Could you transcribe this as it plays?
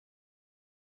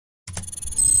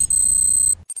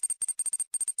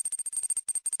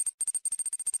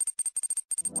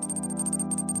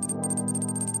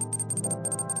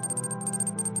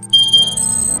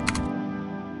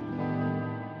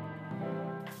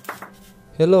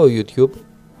Hello YouTube!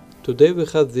 Today we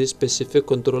have this specific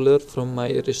controller from my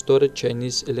restored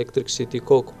Chinese electricity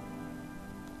Coco.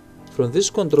 From this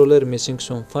controller missing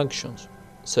some functions,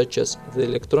 such as the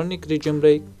electronic region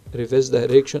brake, reverse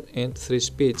direction and 3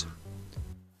 speeds.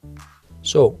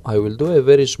 So I will do a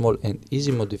very small and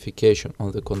easy modification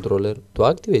on the controller to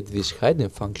activate these hidden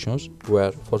functions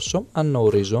where for some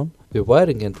unknown reason the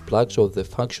wiring and plugs of the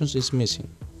functions is missing.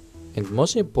 And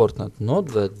most important, note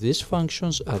that these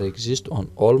functions exist on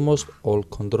almost all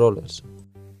controllers.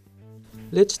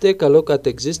 Let's take a look at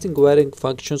existing wiring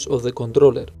functions of the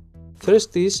controller.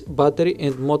 First is battery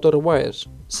and motor wires.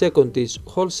 Second is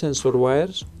hall sensor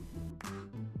wires,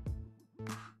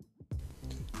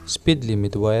 speed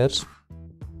limit wires,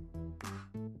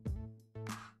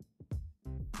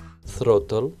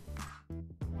 throttle,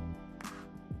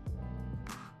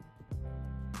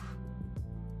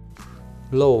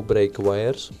 low brake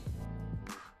wires,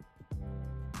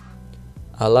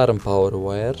 alarm power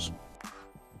wires,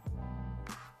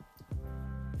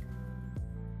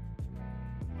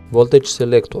 voltage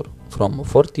selector from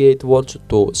 48 volts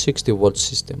to 60 volts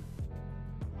system,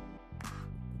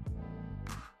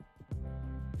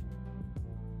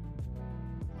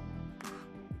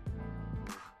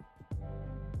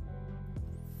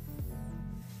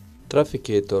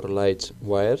 trafficator lights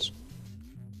wires,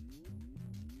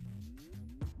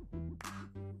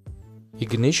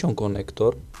 ignition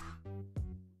connector,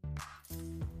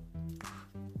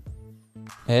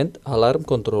 and alarm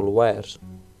control wires.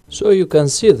 So you can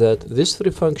see that these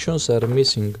three functions are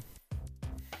missing.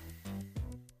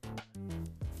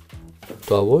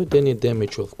 To avoid any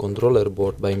damage of controller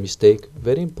board by mistake,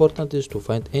 very important is to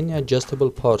find any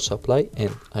adjustable power supply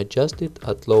and adjust it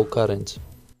at low currents.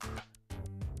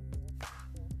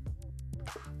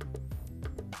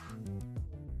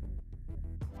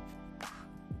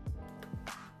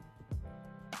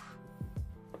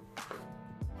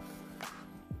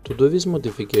 To do this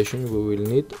modification we will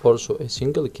need also a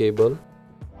single cable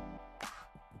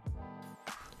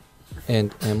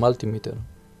and a multimeter.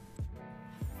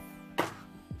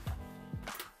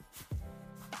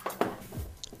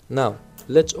 Now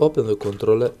let's open the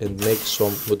controller and make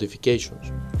some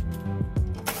modifications.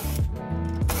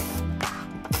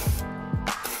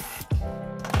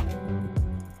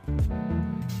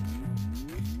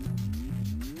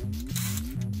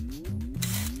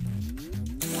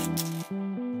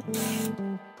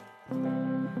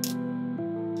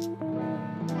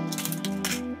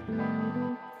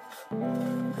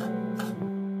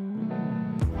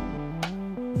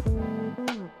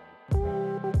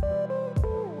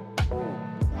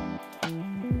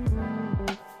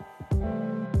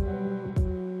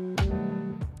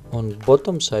 On the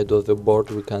bottom side of the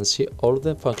board we can see all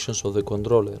the functions of the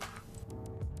controller.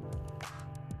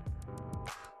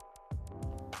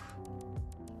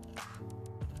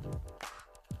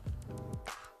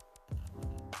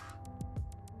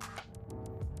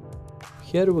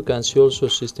 Here we can see also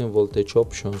system voltage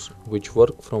options which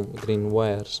work from green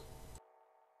wires.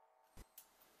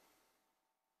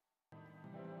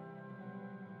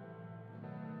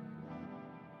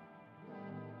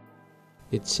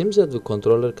 It seems that the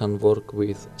controller can work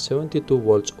with 72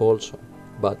 volts also,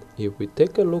 but if we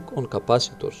take a look on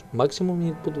capacitors, maximum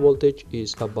input voltage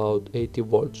is about 80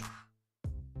 volts.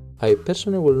 I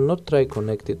personally will not try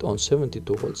connect it on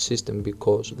 72 volt system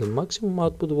because the maximum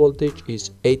output voltage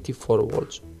is 84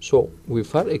 volts, so we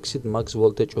far exceed max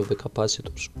voltage of the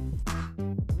capacitors.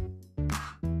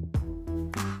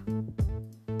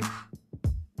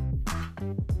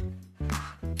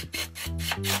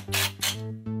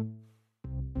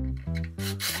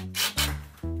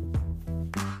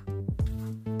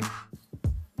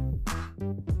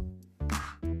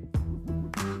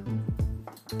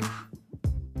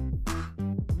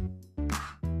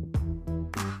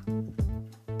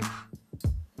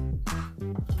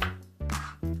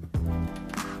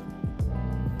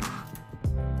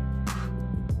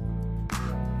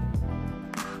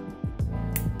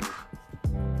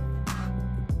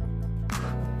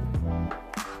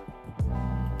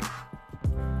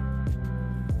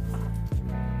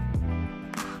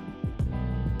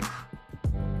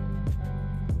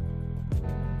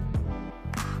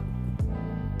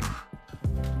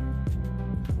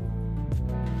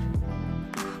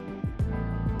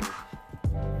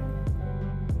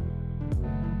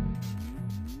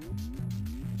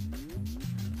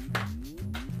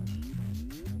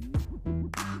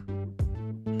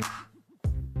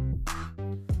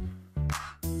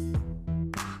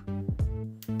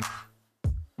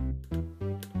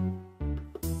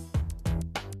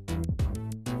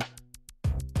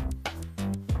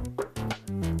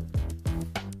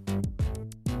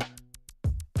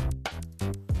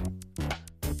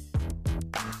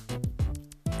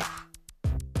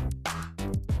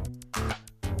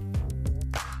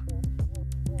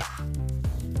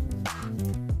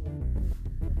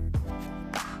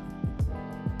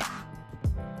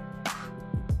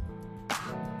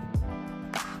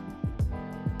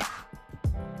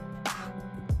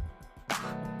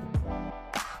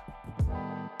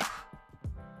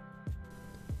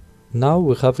 Now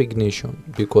we have ignition,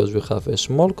 because we have a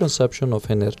small consumption of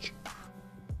energy.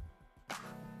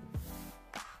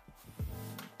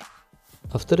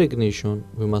 After ignition,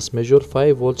 we must measure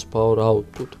 5 volts power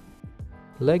output.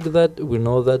 Like that, we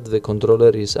know that the controller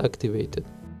is activated.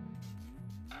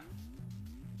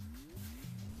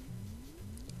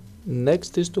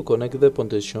 Next is to connect the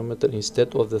potentiometer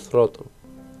instead of the throttle,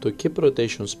 to keep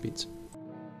rotation speeds.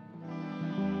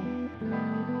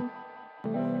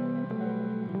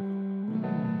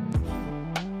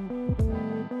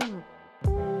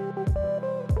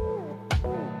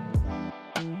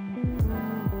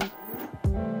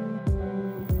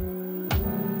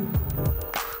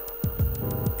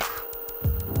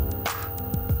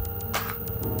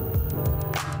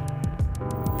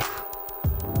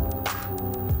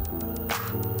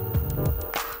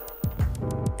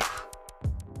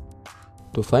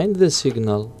 To find the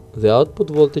signal, the output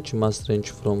voltage must range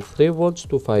from 3 volts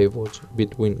to 5 volts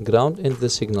between ground and the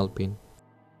signal pin.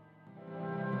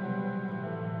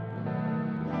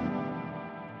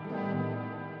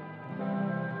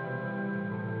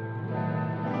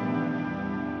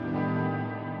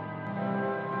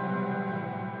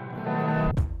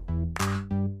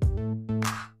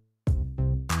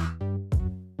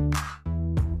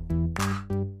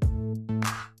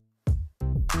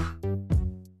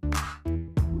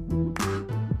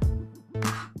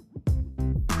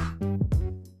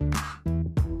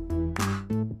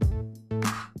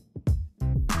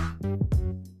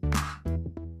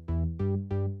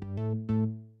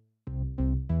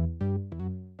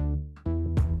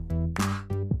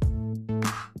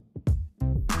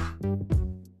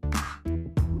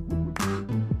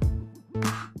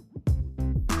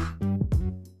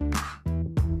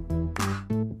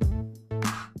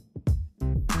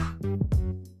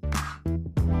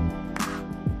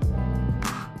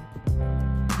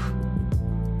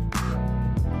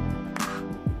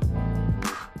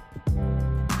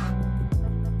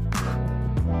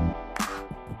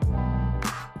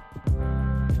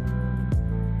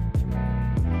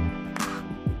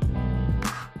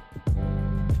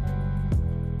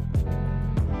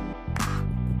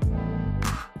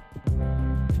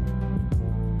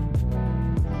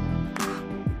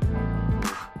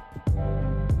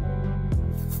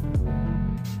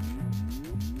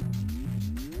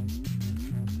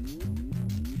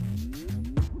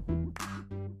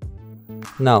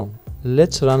 Now,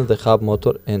 let's run the hub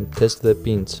motor and test the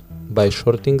pins by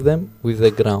shorting them with the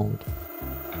ground.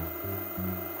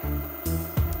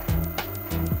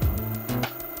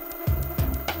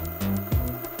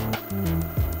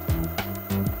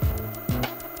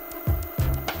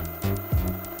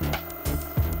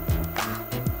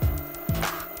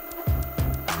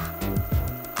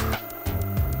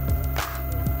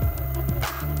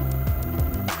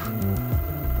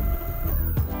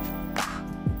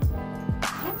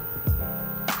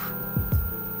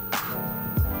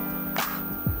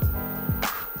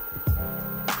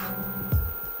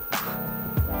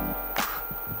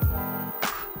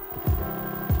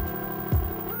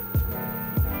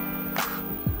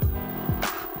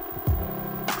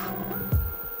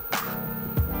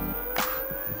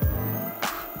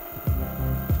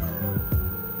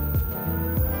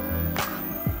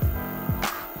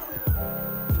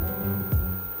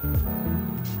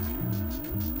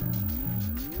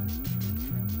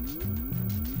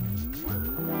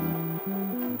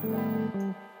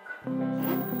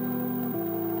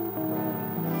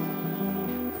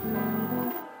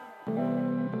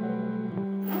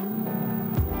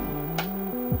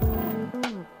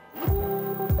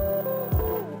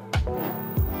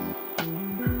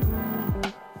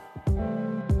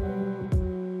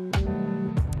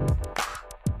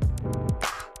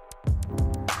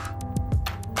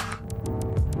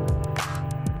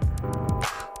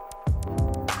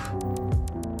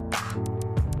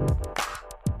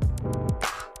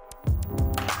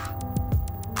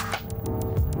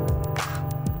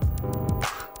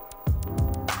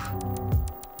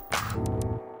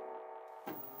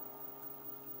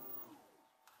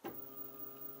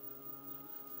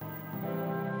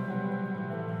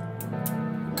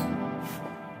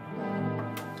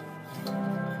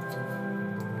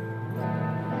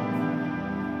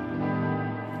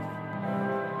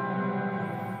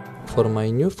 For my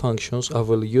new functions, I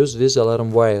will use these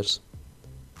alarm wires.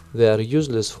 They are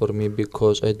useless for me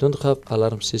because I don't have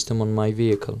alarm system on my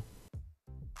vehicle.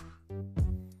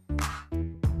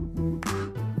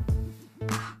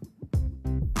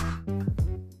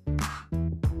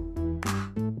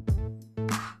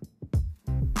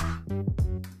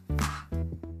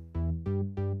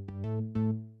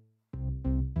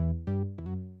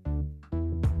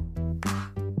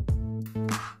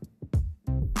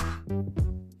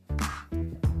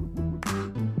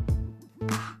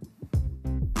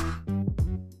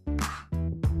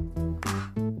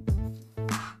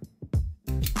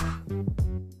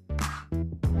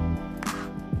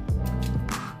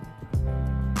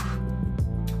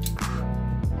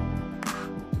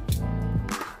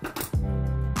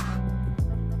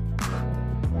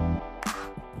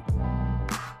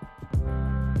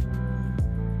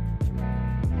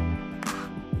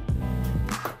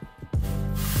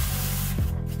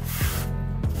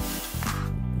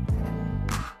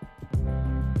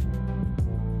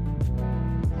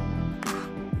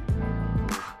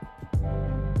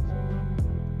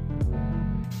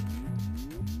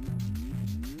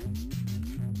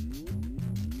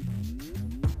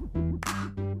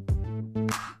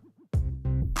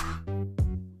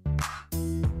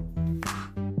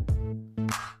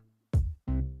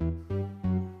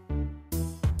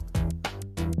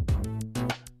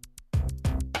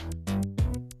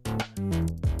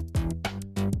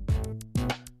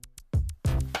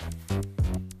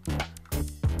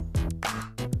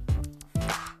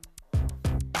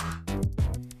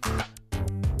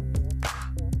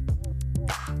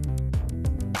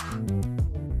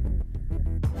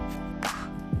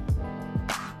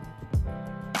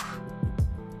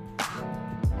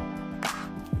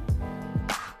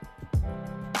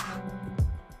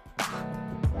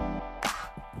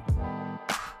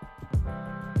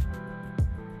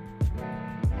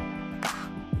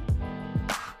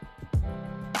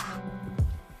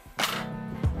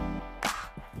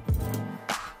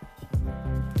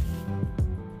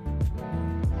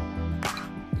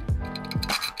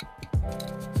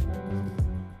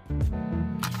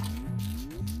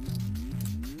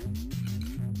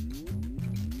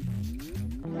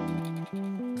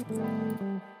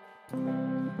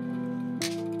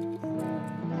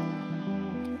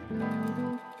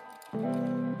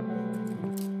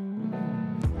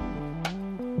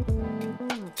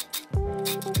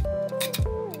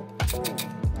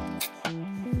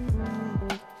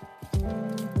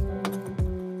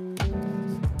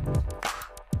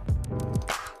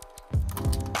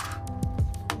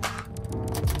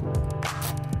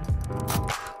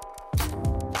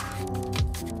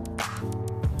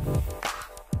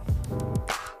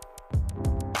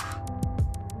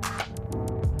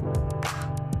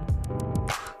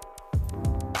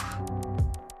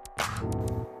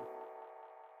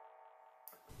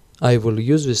 I will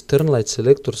use this turn light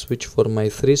selector switch for my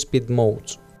 3-speed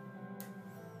modes,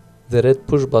 the red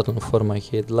push button for my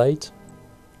headlight,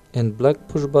 and black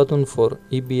push button for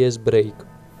EBS brake.